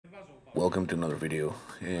Welcome to another video.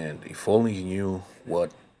 And if only you knew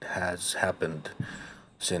what has happened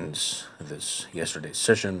since this yesterday's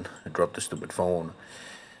session. I dropped the stupid phone,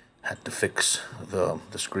 had to fix the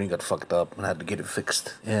screen got fucked up and I had to get it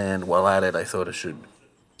fixed. And while at it, I thought I should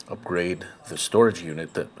upgrade the storage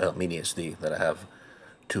unit, the mini SD that I have,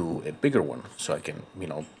 to a bigger one, so I can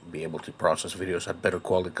be able to process videos at better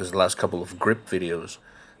quality. Because the last couple of grip videos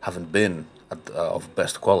haven't been of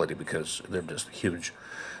best quality because they're just huge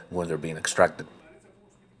when they're being extracted.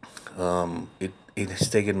 It has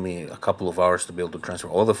taken me a couple of hours to be able to transfer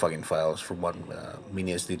all the fucking files from one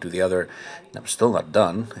mini SD to the other, and I'm still not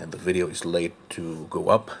done. And the video is late to go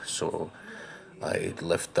up, so I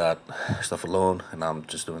left that stuff alone, and I'm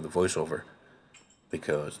just doing the voiceover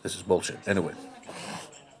because this is bullshit. Anyway,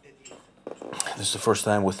 this is the first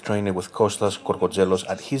time with training with Kostas Korko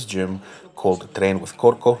at his gym called Train with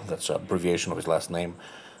Korko. That's an abbreviation of his last name.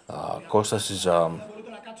 Kostas is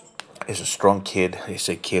a strong kid. I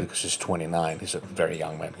say kid because he's 29. He's a very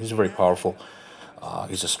young man. He's very powerful.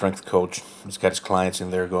 He's a strength coach. He's got his clients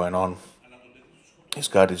in there going on. He's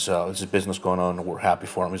got his business going on. We're happy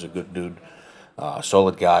for him. He's a good dude,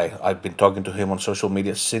 solid guy. I've been talking to him on social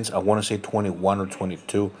media since I want to say 21 or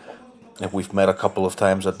 22, and we've met a couple of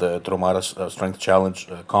times at the Tromaras Strength Challenge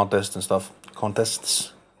contest and stuff.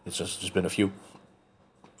 Contests. It's just been a few.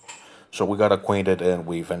 So we got acquainted, and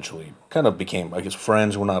we eventually kind of became, I guess,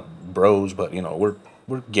 friends. We're not bros, but we're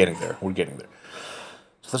getting there. We're getting there.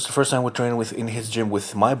 So that's the first time we're training in his gym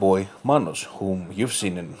with my boy Manos, whom you've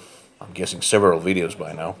seen in, I'm guessing, several videos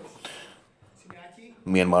by now.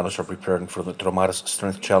 Me and Manos are preparing for the Tromaras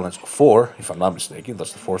Strength Challenge 4, if I'm not mistaken.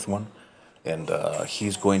 That's the fourth one. And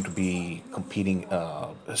he's going to be competing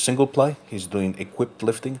single ply. He's doing equipped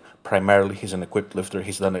lifting. Primarily, he's an equipped lifter.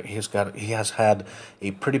 He has had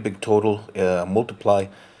a pretty big total multiply,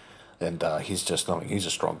 and he's a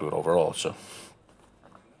strong dude overall.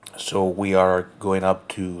 So we are going up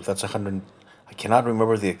to, that's 100. I cannot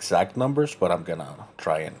remember the exact numbers, but I'm gonna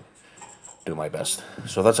try and do my best.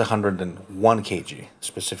 So that's 101 kg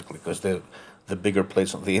specifically, because the bigger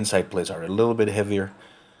plates, the inside plates, are a little bit heavier.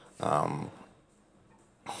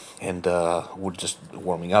 And we're just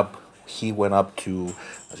warming up. He went up to,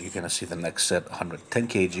 as you're gonna see, the next set, 110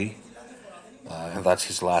 kg, and that's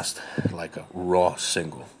his last, like a raw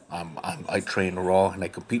single. I train raw and I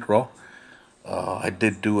compete raw. I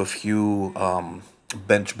did do a few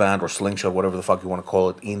bench band or slingshot, whatever the fuck you want to call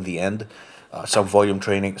it, in the end. Some volume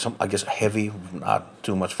training, some, I guess, heavy, not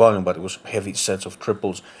too much volume, but it was heavy sets of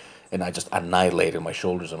triples, and I just annihilated my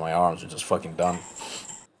shoulders and my arms. It's just fucking done.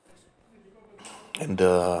 And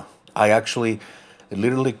I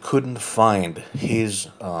literally couldn't find his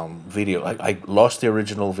video. I lost the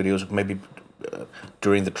original videos, maybe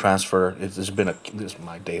during the transfer.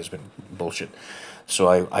 My day has been bullshit.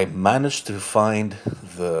 So I managed to find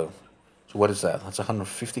the. So what is that? That's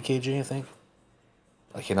 150 kg, I think.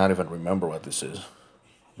 I cannot even remember what this is.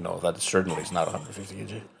 No, that certainly is not 150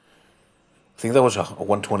 kg. I think that was a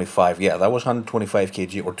 125. Yeah, that was 125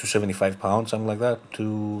 kg or 275 pounds, something like that.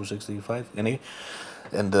 265, anyway.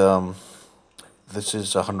 And this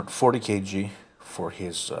is 140 kg for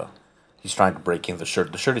his. He's trying to break in the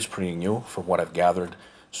shirt. The shirt is pretty new, from what I've gathered.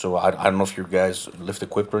 So I don't know if you guys lift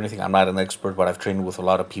equipped or anything. I'm not an expert, but I've trained with a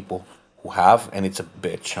lot of people who have, and it's a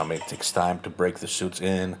bitch. I mean, it takes time to break the suits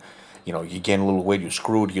in. You gain a little weight, you're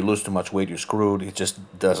screwed. You lose too much weight, you're screwed. It just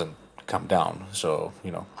doesn't come down. So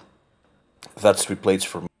that's three plates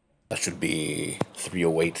for me. That should be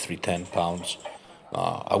 308, 310 pounds.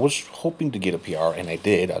 I was hoping to get a PR, and I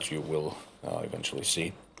did, as you will eventually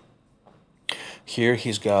see. Here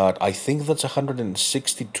he's got, I think that's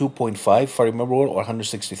 162.5, if I remember well, or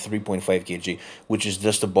 163.5 kg, which is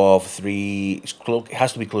just above it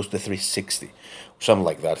has to be close to 360, something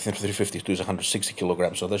like that. I think 352 is 160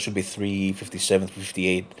 kilograms, so that should be 357,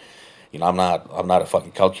 358. I'm not a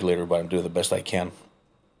fucking calculator, but I'm doing the best I can.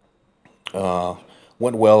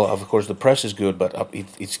 Went well. Of course, the press is good, but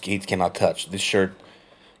it cannot touch. This shirt,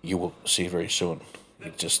 you will see very soon.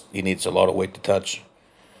 It needs a lot of weight to touch.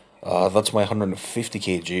 That's my 150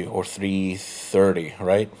 kg or 330,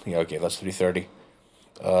 right? Yeah, okay, that's 330.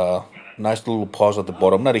 Nice little pause at the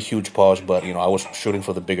bottom. Not a huge pause, but I was shooting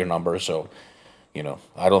for the bigger number, so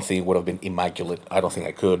I don't think it would have been immaculate. I don't think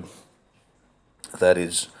I could. That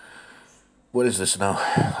is, what is this now?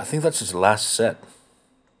 I think that's his last set.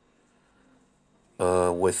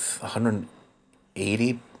 With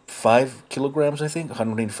 185 kilograms, I think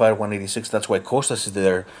 185, 186. That's why Kostas is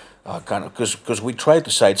there, kind of because we tried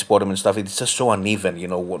to side spot him and stuff. It's just so uneven.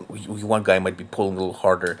 One guy might be pulling a little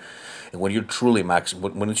harder, and when you're truly max,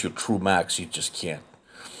 when it's your true max, you just can't.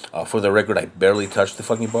 For the record, I barely touched the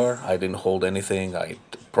fucking bar. I didn't hold anything. I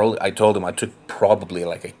told him I took probably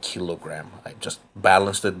like a kilogram. I just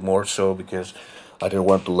balanced it more so because I didn't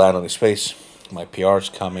want to land on his face. My PR is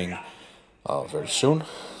coming very soon.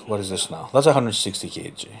 What is this now? That's 160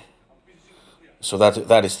 kg. So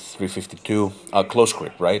that is 352. Close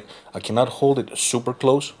grip, right? I cannot hold it super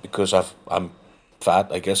close because I'm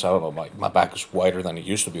fat. I guess I don't know. My back is wider than it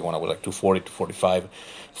used to be when I was like 240, 245,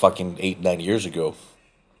 fucking 8, 9 years ago.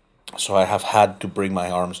 So I have had to bring my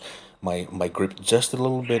arms, my grip just a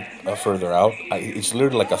little bit further out. It's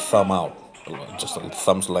literally like a thumb out, just a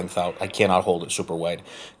thumb's length out. I cannot hold it super wide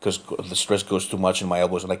because the stress goes too much in my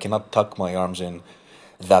elbows, and I cannot tuck my arms in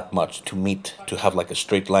that much to have like a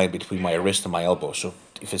straight line between my wrist and my elbow. So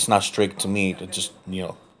if it's not straight to me, to just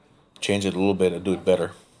change it a little bit and do it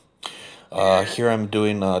better. Here I'm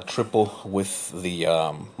doing a triple with the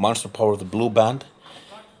Monster Power, the blue band.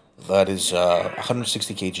 That is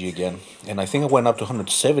 160 kg again, and I think I went up to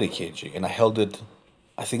 170 kg, and I held it.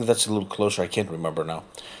 I think that's a little closer. I can't remember now.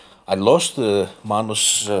 I lost the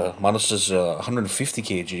Manos's 150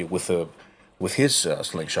 kg with his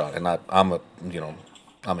slingshot, and I'm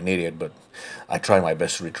an idiot, but I tried my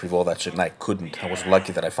best to retrieve all that shit, and I couldn't. I was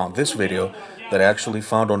lucky that I found this video that I actually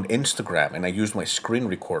found on Instagram, and I used my screen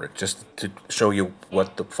recorder just to show you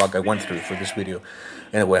what the fuck I went through for this video.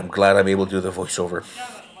 Anyway, I'm glad I'm able to do the voiceover.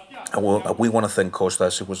 We want to thank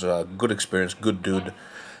Kostas. It was a good experience, good dude,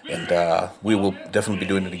 and we will definitely be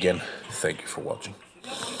doing it again. Thank you for watching.